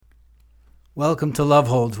Welcome to Love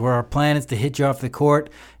Holds, where our plan is to hit you off the court.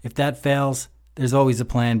 If that fails, there's always a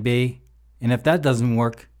plan B. And if that doesn't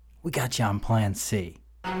work, we got you on plan C.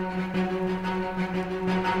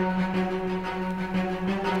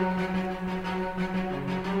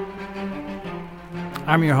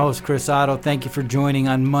 I'm your host, Chris Otto. Thank you for joining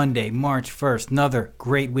on Monday, March 1st. Another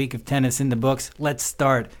great week of tennis in the books. Let's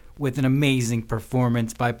start with an amazing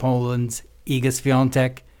performance by Poland's Iga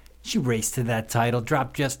Swiatek. She raced to that title,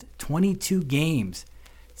 dropped just 22 games,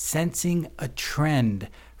 sensing a trend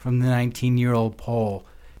from the 19-year-old Pole.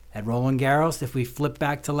 At Roland Garros, if we flip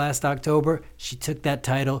back to last October, she took that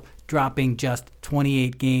title, dropping just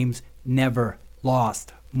 28 games, never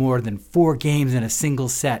lost more than 4 games in a single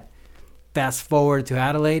set. Fast forward to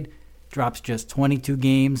Adelaide, drops just 22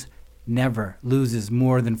 games, never loses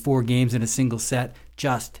more than 4 games in a single set.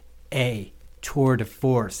 Just a tour de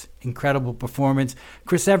force. Incredible performance.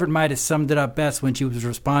 Chris Evert might have summed it up best when she was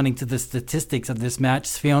responding to the statistics of this match.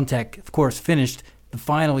 Swiatek, of course, finished the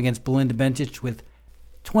final against Belinda Bencic with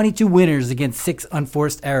 22 winners against 6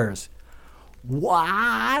 unforced errors.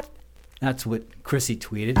 What? That's what Chrissy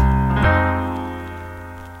tweeted.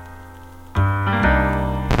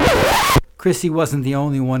 Chrissy wasn't the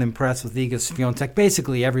only one impressed with Iga Swiatek.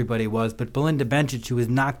 Basically, everybody was, but Belinda Bencic, who was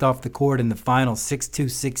knocked off the court in the final 6-2,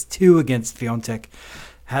 6-2 against Swiatek,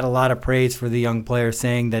 had a lot of praise for the young player,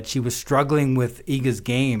 saying that she was struggling with Iga's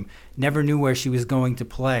game, never knew where she was going to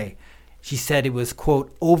play. She said it was,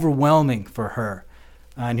 quote, overwhelming for her.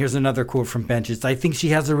 And here's another quote from Bencic. I think she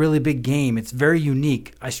has a really big game. It's very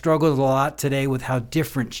unique. I struggled a lot today with how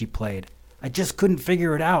different she played. I just couldn't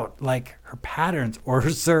figure it out, like her patterns or her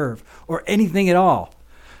serve or anything at all.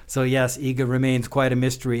 So yes, Iga remains quite a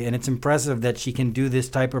mystery, and it's impressive that she can do this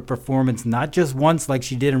type of performance not just once like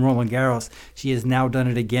she did in Roland Garros. She has now done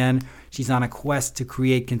it again. She's on a quest to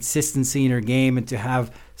create consistency in her game and to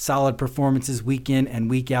have solid performances week in and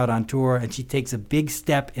week out on tour, and she takes a big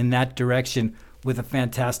step in that direction with a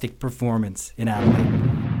fantastic performance in Adelaide.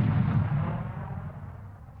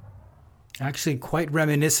 Actually, quite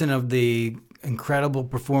reminiscent of the incredible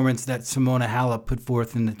performance that Simona Halep put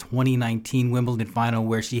forth in the 2019 Wimbledon final,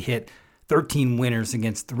 where she hit 13 winners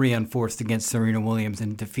against 3 unforced against Serena Williams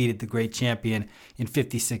and defeated the great champion in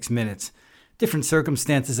 56 minutes. Different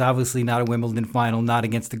circumstances, obviously not a Wimbledon final, not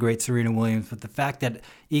against the great Serena Williams, but the fact that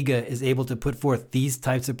Iga is able to put forth these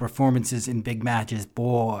types of performances in big matches,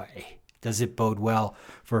 boy, does it bode well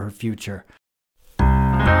for her future.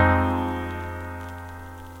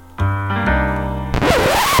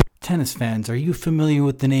 Tennis fans, are you familiar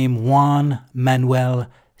with the name Juan Manuel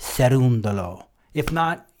Cerundolo? If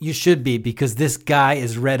not, you should be, because this guy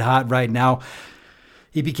is red hot right now.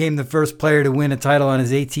 He became the first player to win a title on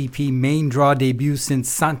his ATP main draw debut since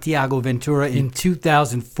Santiago Ventura in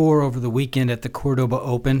 2004 over the weekend at the Cordoba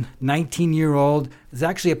Open. 19-year-old is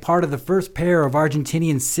actually a part of the first pair of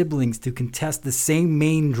Argentinian siblings to contest the same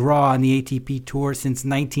main draw on the ATP Tour since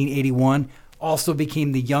 1981. Also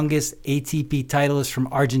became the youngest ATP titleist from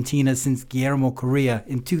Argentina since Guillermo Correa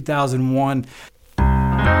in 2001.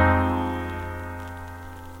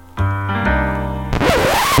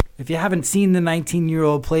 If you haven't seen the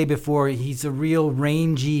 19-year-old play before, he's a real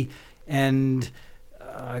rangy and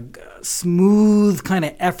smooth, kind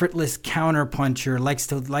of effortless counterpuncher.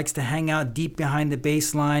 Likes to hang out deep behind the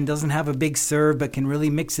baseline. Doesn't have a big serve, but can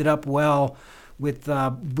really mix it up well with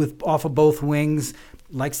off of both wings.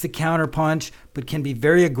 Likes to counterpunch, but can be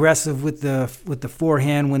very aggressive with the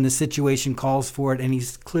forehand when the situation calls for it. And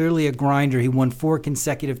he's clearly a grinder. He won 4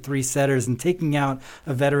 consecutive 3-setters, and taking out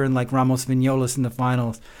a veteran like Ramos Vinolas in the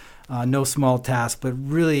finals, no small task. But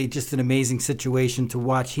really, just an amazing situation to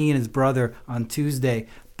watch. He and his brother on Tuesday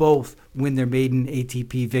both win their maiden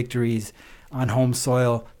ATP victories on home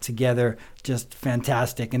soil together. Just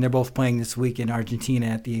fantastic. And they're both playing this week in Argentina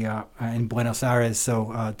at the in Buenos Aires,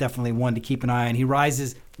 so definitely one to keep an eye on. He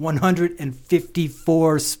rises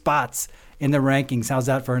 154 spots in the rankings. How's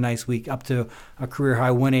that for a nice week? Up to a career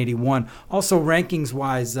high 181. Also,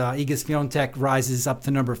 rankings-wise, Iga Swiatek rises up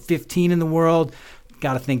to number 15 in the world.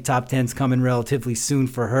 Got to think top 10's coming relatively soon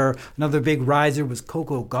for her. Another big riser was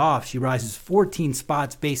Coco Gauff. She rises 14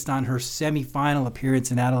 spots based on her semifinal appearance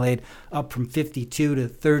in Adelaide, up from 52 to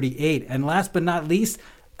 38. And last but not least,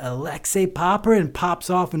 Alexei Popyrin pops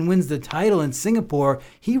off and wins the title in Singapore.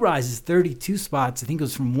 He rises 32 spots. I think it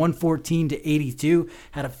was from 114 to 82.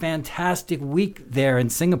 Had a fantastic week there in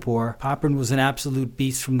Singapore. Popyrin was an absolute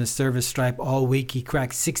beast from the service stripe all week. He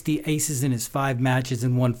cracked 60 aces in his 5 matches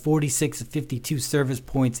and won 46 of 52 service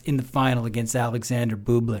points in the final against Alexander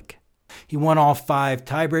Bublik. He won all 5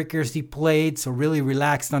 tiebreakers he played, so really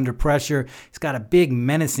relaxed under pressure. He's got a big,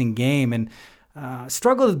 menacing game, and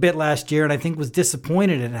Struggled a bit last year, and I think was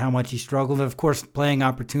disappointed at how much he struggled. And of course, playing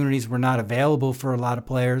opportunities were not available for a lot of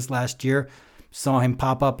players last year. Saw him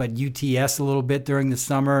pop up at UTS a little bit during the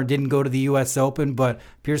summer. Didn't go to the U.S. Open, but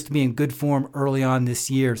appears to be in good form early on this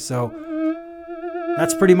year. So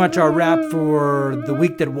that's pretty much our wrap for the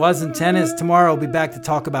week that was in tennis. Tomorrow I'll be back to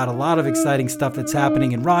talk about a lot of exciting stuff that's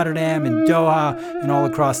happening in Rotterdam and Doha and all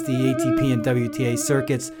across the ATP and WTA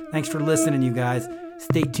circuits. Thanks for listening, you guys.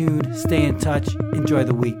 Stay tuned, stay in touch, enjoy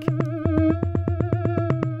the week.